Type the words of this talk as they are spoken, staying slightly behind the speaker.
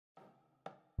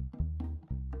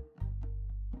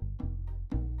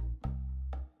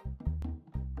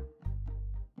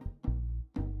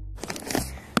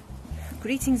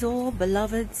Greetings all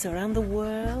beloveds around the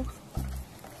world.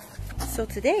 So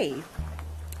today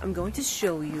I'm going to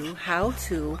show you how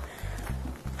to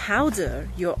powder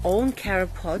your own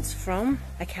carob pods from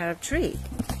a carob tree.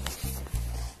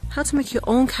 How to make your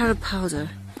own carob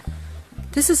powder.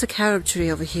 This is a carob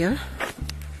tree over here.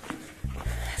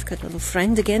 I've got a little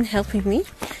friend again helping me.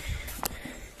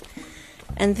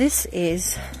 And this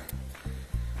is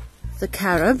the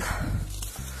carob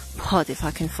pod, if I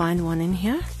can find one in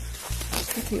here.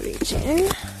 Let me reach in.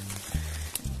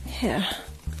 Here.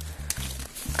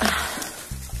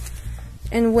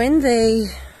 And when they...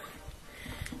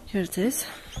 Here it is.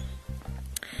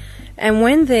 And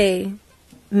when they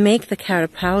make the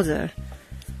carob powder,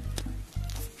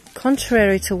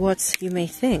 contrary to what you may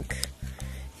think,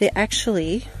 they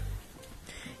actually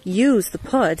use the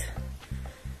pod,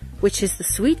 which is the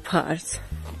sweet part,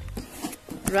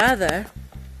 rather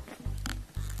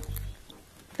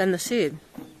than the seed.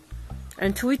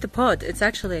 And to eat the pod, it's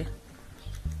actually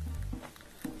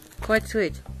quite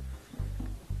sweet.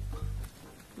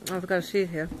 I've got a seed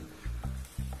here.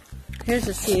 Here's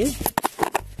the seed.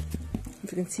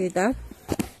 If you can see that.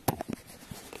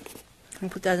 I'll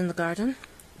put that in the garden.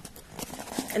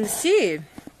 And the seed,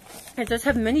 it does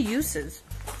have many uses.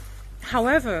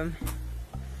 However,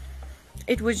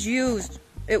 it was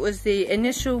the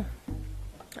initial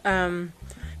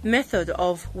method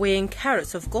of weighing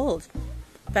carats of gold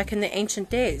back in the ancient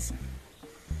days.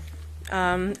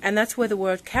 And that's where the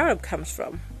word carob comes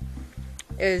from,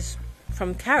 is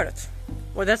from carrot.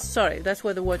 Well, that's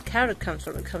where the word carrot comes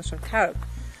from. It comes from carob.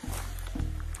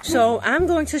 So I'm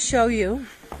going to show you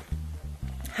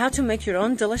how to make your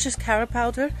own delicious carob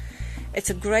powder. It's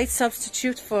a great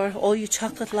substitute for all you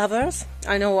chocolate lovers.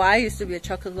 I know I used to be a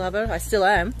chocolate lover. I still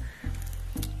am.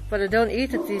 But I don't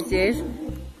eat it these days.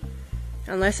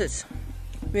 Unless it's,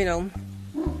 you know,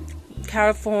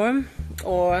 carob form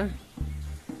or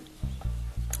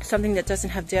something that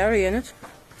doesn't have dairy in it.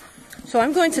 So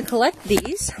I'm going to collect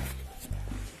these.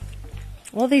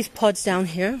 All these pods down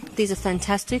here. These are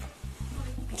fantastic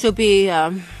to be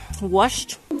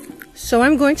washed. So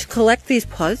I'm going to collect these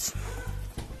pods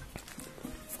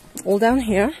all down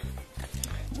here.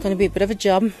 It's going to be a bit of a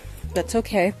job. That's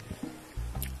okay.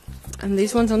 And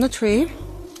these ones on the tree.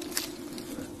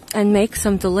 And make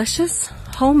some delicious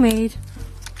homemade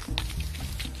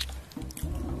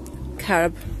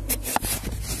carob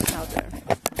powder.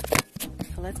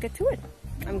 So let's get to it.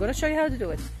 I'm going to show you how to do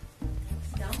it.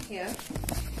 Down here,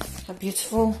 a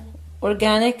beautiful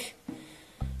organic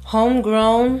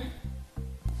homegrown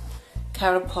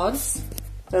carob pods.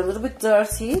 They're a little bit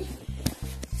dirty,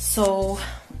 so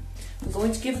I'm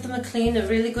going to give them a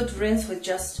really good rinse with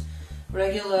just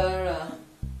regular,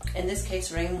 in this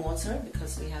case, rainwater,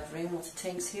 because we have rainwater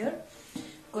tanks here. I'm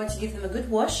going to give them a good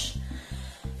wash.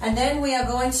 And then we are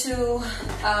going to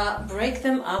break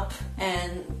them up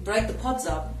and break the pods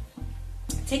up,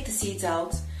 take the seeds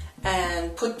out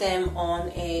and put them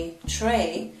on a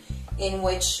tray in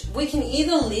which we can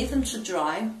either leave them to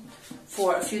dry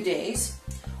for a few days,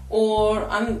 or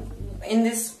in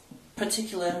this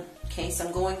particular case,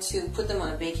 I'm going to put them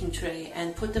on a baking tray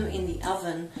and put them in the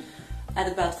oven at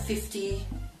about 50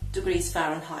 degrees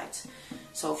Fahrenheit.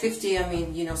 So 50, I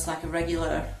mean, you know, it's like a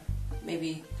regular,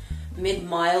 maybe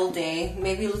mid-mild day,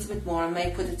 maybe a little bit more. I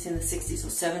may put it in the 60s or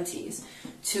 70s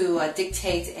to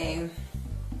dictate a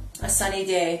sunny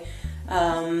day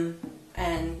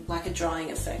and like a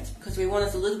drying effect, because we want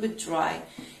it a little bit dry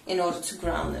in order to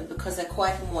ground them, because they're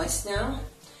quite moist now,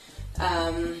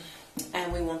 and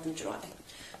we want them dry.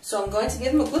 So I'm going to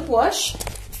give them a good wash,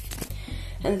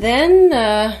 and then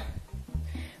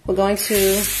we're going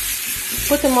to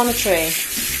put them on a tray.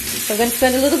 So I'm going to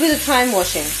spend a little bit of time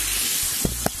washing.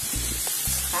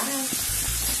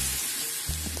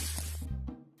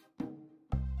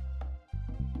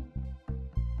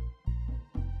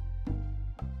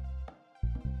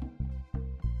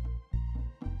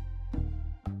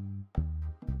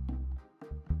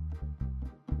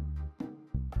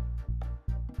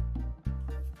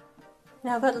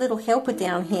 Now I've got a little helper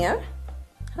down here.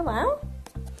 Hello.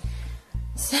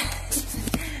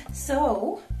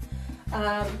 So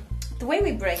the way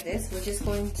we break this, we're just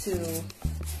going to,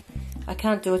 I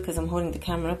can't do it because I'm holding the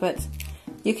camera, but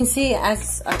you can see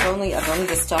as I've only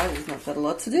just started, I've got a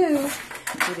lot to do.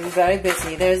 I'm getting very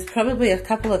busy. There's probably a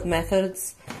couple of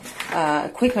methods,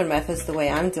 quicker methods the way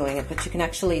I'm doing it, but you can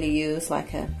actually use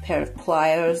like a pair of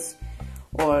pliers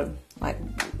or like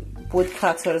wood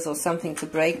cutters or something to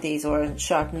break these, or a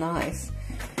sharp knife.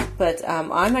 But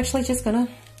I'm actually just gonna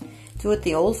do it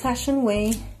the old-fashioned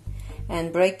way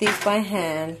and break these by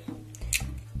hand.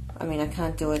 I mean, I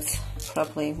can't do it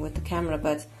properly with the camera,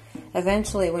 but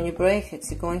eventually when you break it,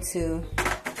 you're going to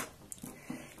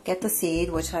get the seed,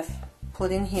 which I've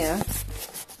put in here,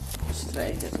 which is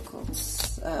very difficult,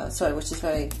 which is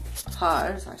very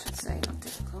hard, I should say, not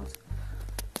difficult.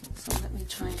 So let me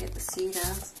try and get the seed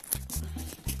out.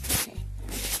 Okay,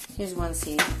 here's one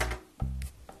seed,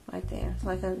 right there,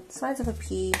 like the size of a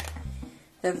pea.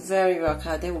 They're very rock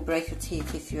hard, they will break your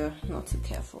teeth if you're not too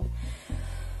careful.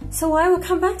 So I will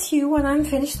come back to you when I'm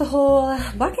finished the whole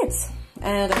bucket.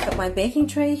 And I've got my baking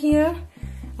tray here.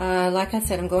 Like I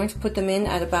said, I'm going to put them in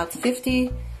at about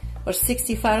 50 or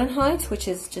 60 Fahrenheit, which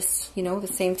is just, you know, the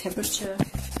same temperature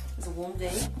as a warm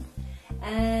day.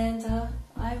 And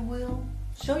I will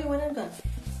show you when I'm done.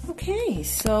 Okay,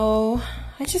 so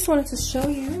I just wanted to show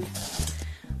you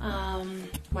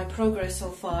my progress so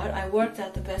far. I worked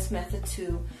out the best method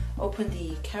to open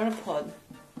the carob pod,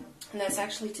 and that's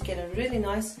actually to get a really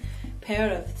nice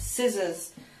pair of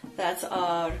scissors that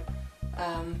are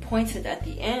pointed at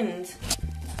the end,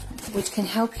 which can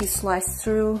help you slice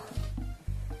through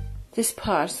this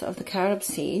part of the carob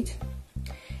seed,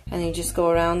 and you just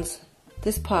go around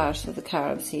this part of the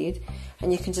carob seed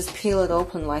and you can just peel it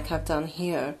open like I've done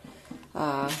here.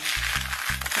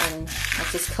 And I've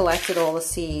just collected all the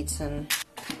seeds, and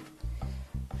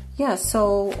yeah,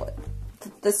 so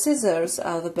the scissors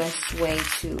are the best way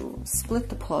to split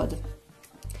the pod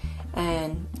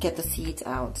and get the seeds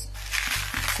out.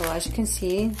 So as you can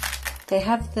see, they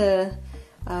have the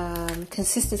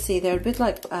consistency, they're a bit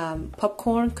like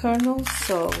popcorn kernels,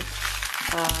 so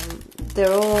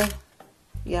they're all,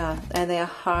 yeah, and they are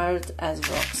hard as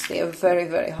rocks. They are very,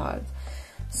 very hard.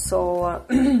 So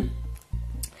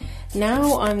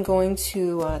now I'm going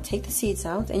to take the seeds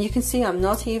out, and you can see I'm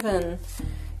not even,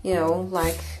 you know, I'm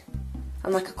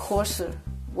like a quarter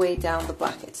way down the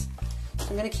bucket.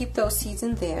 I'm going to keep those seeds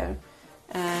in there,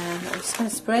 and I'm just going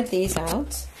to spread these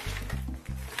out.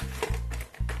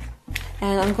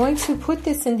 And I'm going to put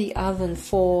this in the oven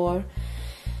for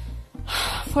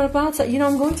about, you know,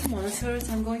 I'm going to monitor it.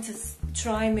 I'm going to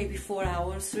try maybe 4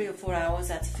 hours, 3 or 4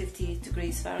 hours at 50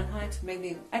 degrees Fahrenheit.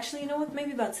 Maybe, actually, you know what,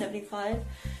 maybe about 75,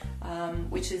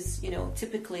 which is, you know,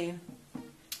 typically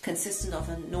consistent of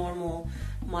a normal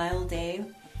mild day.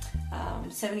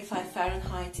 75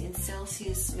 Fahrenheit in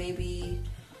Celsius, maybe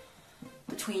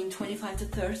between 25 to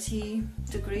 30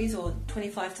 degrees, or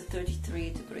 25 to 33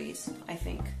 degrees, I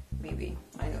think, maybe,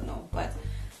 I don't know, but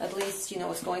at least, you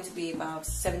know, it's going to be about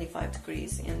 75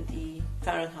 degrees in the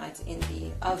Fahrenheit in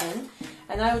the oven,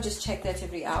 and I will just check that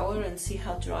every hour and see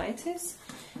how dry it is,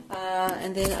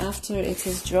 and then after it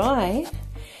is dry,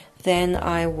 then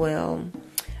I will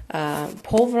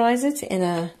pulverize it in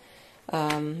a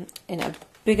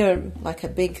bigger, like a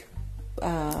big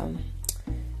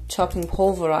chopping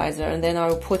pulverizer, and then I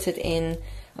will put it in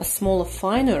a smaller,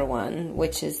 finer one,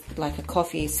 which is like a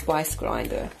coffee spice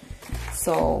grinder.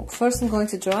 So first I'm going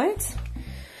to dry it.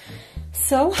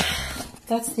 So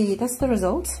that's the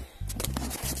result.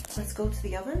 Let's go to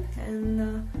the oven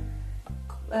and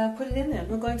put it in there.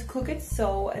 I'm going to cook it.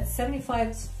 So at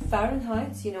 75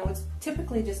 Fahrenheit, you know, it's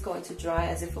typically just going to dry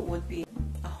as if it would be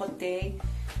a hot day,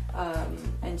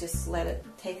 and just let it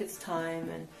take its time,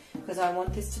 and because I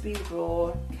want this to be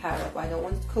raw carob. I don't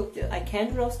want it cooked. I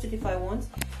can roast it if I want,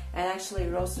 and actually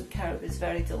roasted carob is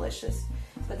very delicious,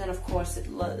 but then of course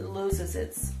it loses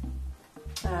its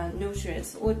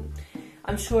nutrients.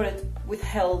 I'm sure it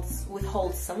withholds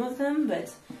some of them, but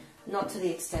not to the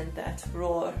extent that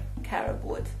raw carob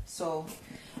would. So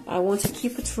I want to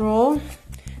keep it raw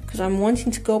because I'm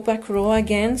wanting to go back raw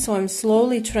again, so I'm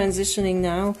slowly transitioning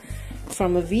now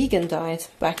from a vegan diet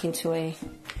back into a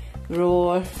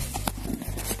raw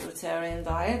vegetarian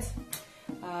diet.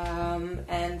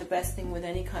 And the best thing with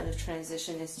any kind of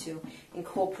transition is to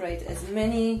incorporate as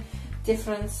many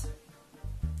different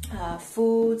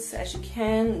foods as you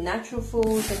can, natural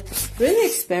foods, and really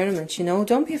experiment, you know.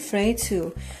 Don't be afraid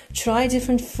to try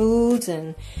different foods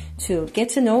and to get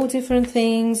to know different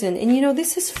things. And you know,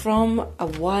 this is from a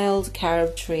wild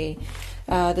carob tree.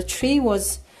 The tree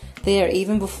was there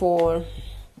even before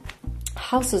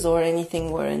houses or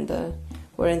anything were in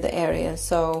the area.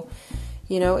 So,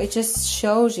 you know, it just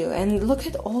shows you. And look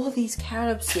at all these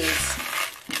carob seeds.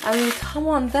 I mean, come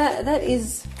on, that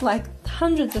is like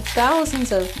hundreds of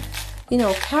thousands of, you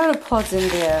know, carob pods in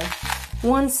there.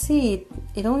 One seed,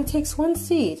 it only takes one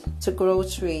seed to grow a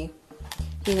tree,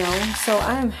 you know. So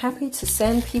I am happy to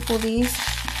send people these.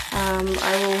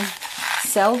 I will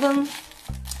sell them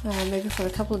maybe for a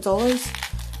couple of dollars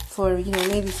for, you know,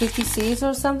 maybe 50 seeds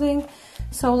or something.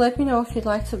 So let me know if you'd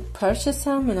like to purchase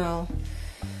some, and I'll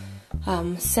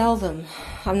sell them.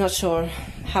 I'm not sure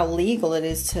how legal it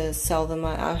is to sell them.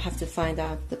 I'll have to find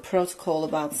out the protocol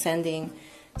about sending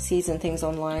seeds and things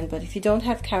online. But if you don't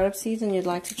have carob seeds and you'd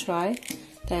like to try,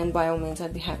 then by all means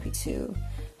I'd be happy to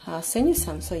send you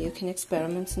some so you can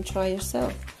experiment and try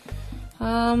yourself.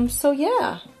 So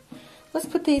yeah, let's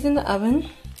put these in the oven.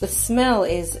 The smell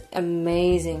is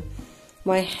amazing.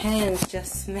 My hands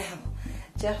just smell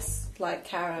just like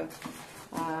carob.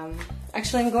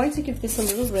 Actually, I'm going to give this a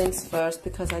little rinse first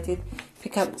because I did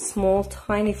pick up small,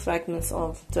 tiny fragments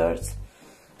of dirt.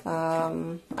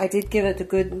 I did give it a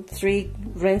good 3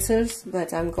 rinses,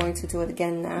 but I'm going to do it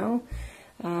again now.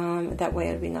 That way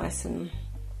it'll be nice and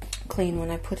clean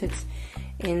when I put it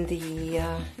in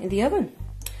the oven.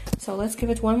 So let's give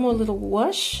it one more little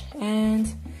wash,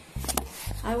 and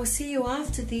I will see you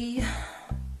after the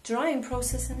drying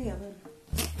process in the oven.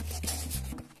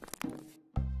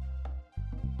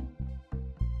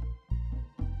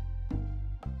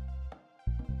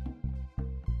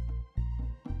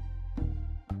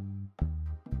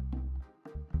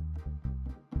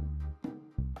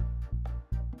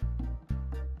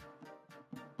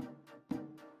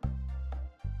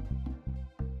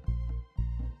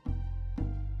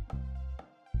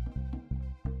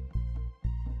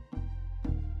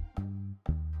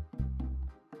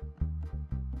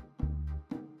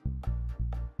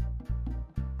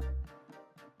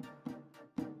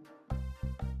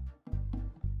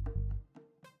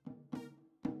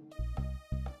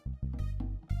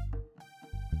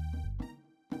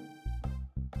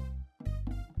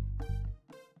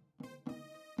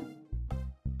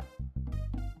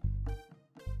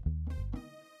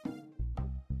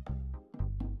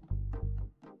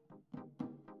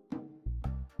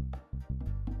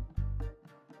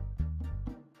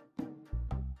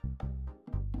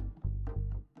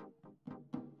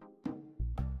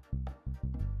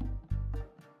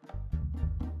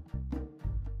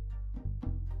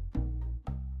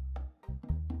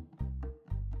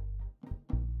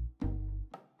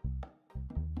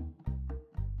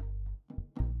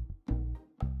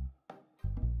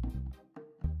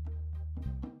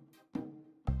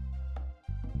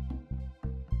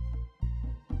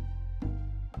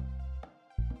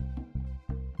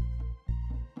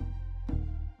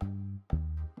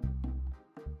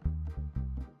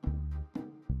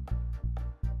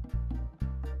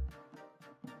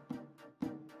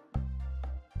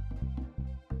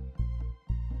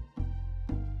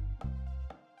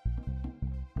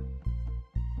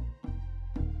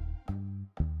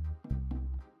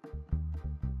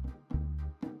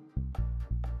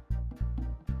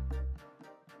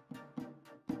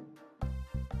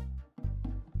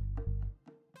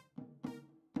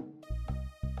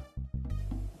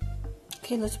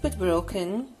 Okay, a little bit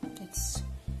broken.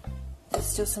 There's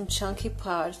still some chunky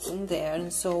parts in there,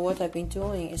 and so what I've been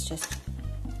doing is just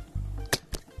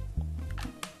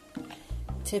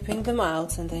tipping them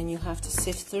out, and then you have to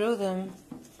sift through them,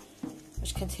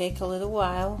 which can take a little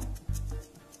while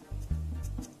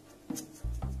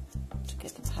to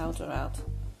get the powder out.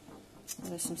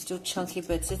 And there's some still chunky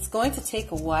bits. It's going to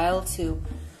take a while to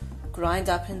grind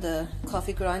up in the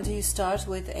coffee grinder. You start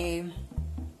with a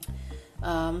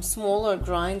smaller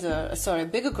grinder, sorry,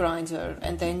 bigger grinder,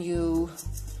 and then you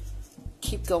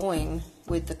keep going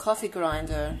with the coffee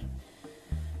grinder.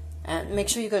 And make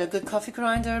sure you got a good coffee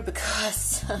grinder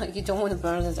because you don't want to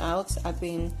burn it out. I've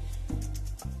been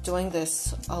doing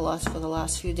this a lot for the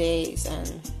last few days,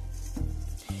 and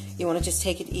you want to just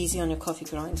take it easy on your coffee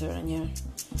grinder. And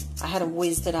I had a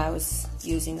whiz that I was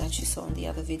using that you saw in the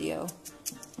other video.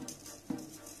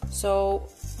 So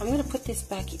I'm going to put this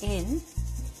back in.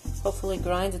 Hopefully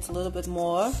grind it a little bit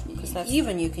more, because that's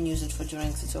even you can use it for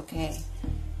drinks, it's okay.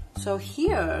 So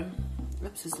here,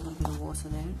 oops, there's a little bit of water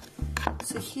there.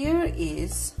 So here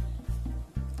is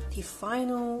the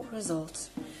final result.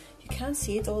 You can't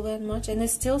see it all that much, and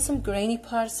there's still some grainy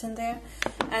parts in there.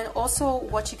 And also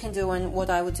what you can do, and what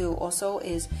I would do also,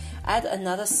 is add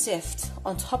another sift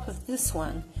on top of this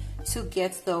one to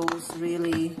get those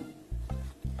really,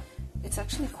 it's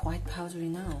actually quite powdery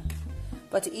now.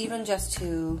 But even just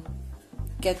to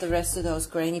get the rest of those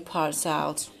grainy parts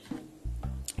out,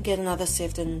 get another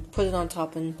sift and put it on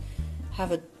top and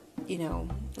have a, you know,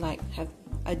 like have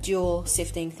a dual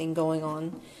sifting thing going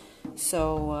on.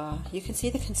 So you can see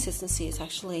the consistency is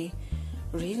actually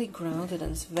really grounded,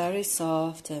 and it's very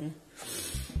soft, and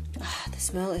the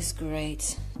smell is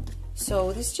great.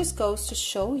 So this just goes to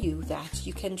show you that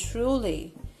you can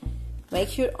truly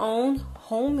make your own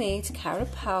homemade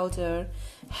carob powder.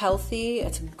 Healthy,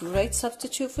 it's a great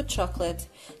substitute for chocolate.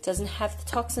 It doesn't have the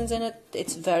toxins in it.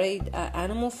 It's very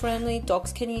animal friendly.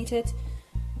 Dogs can eat it.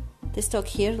 This dog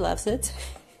here loves it.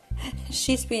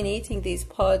 She's been eating these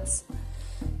pods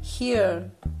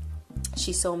here.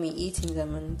 She saw me eating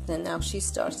them, and then now she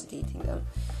started eating them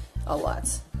a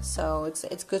lot. So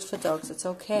it's good for dogs. It's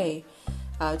okay.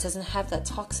 It doesn't have that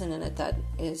toxin in it that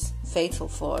is fatal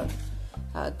for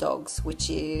dogs, which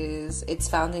is, it's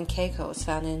found in cacao, it's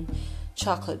found in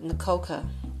chocolate, in the cocoa.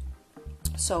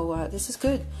 So this is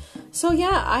good. So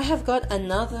yeah, I have got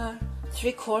another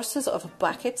 3 courses of a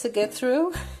bucket to get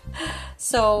through.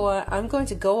 So I'm going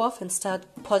to go off and start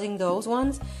potting those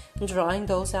ones and drying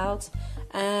those out.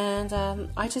 And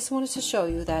I just wanted to show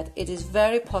you that it is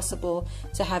very possible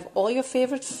to have all your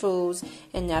favorite foods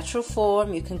in natural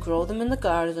form. You can grow them in the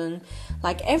garden.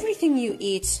 Like everything you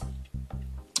eat,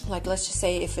 like let's just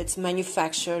say if it's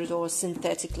manufactured or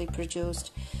synthetically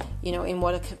produced, you know, in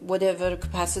whatever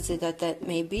capacity that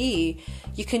may be,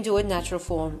 you can do it in natural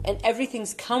form. And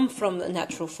everything's come from the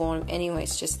natural form anyway.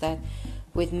 It's just that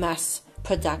with mass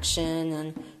production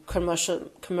and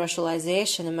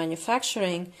commercialization and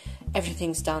manufacturing,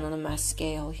 everything's done on a mass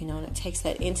scale, you know, and it takes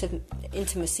that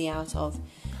intimacy out of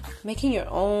making your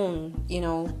own,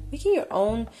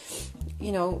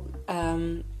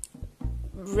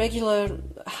 regular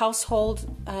household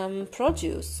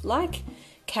produce like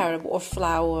carob or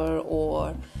flour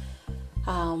or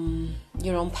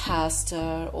your own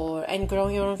pasta and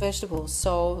growing your own vegetables.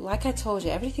 So like I told you,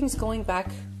 everything's going back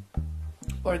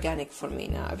organic for me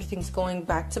now. Everything's going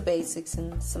back to basics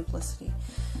and simplicity.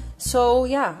 So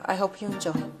yeah, I hope you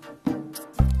enjoy.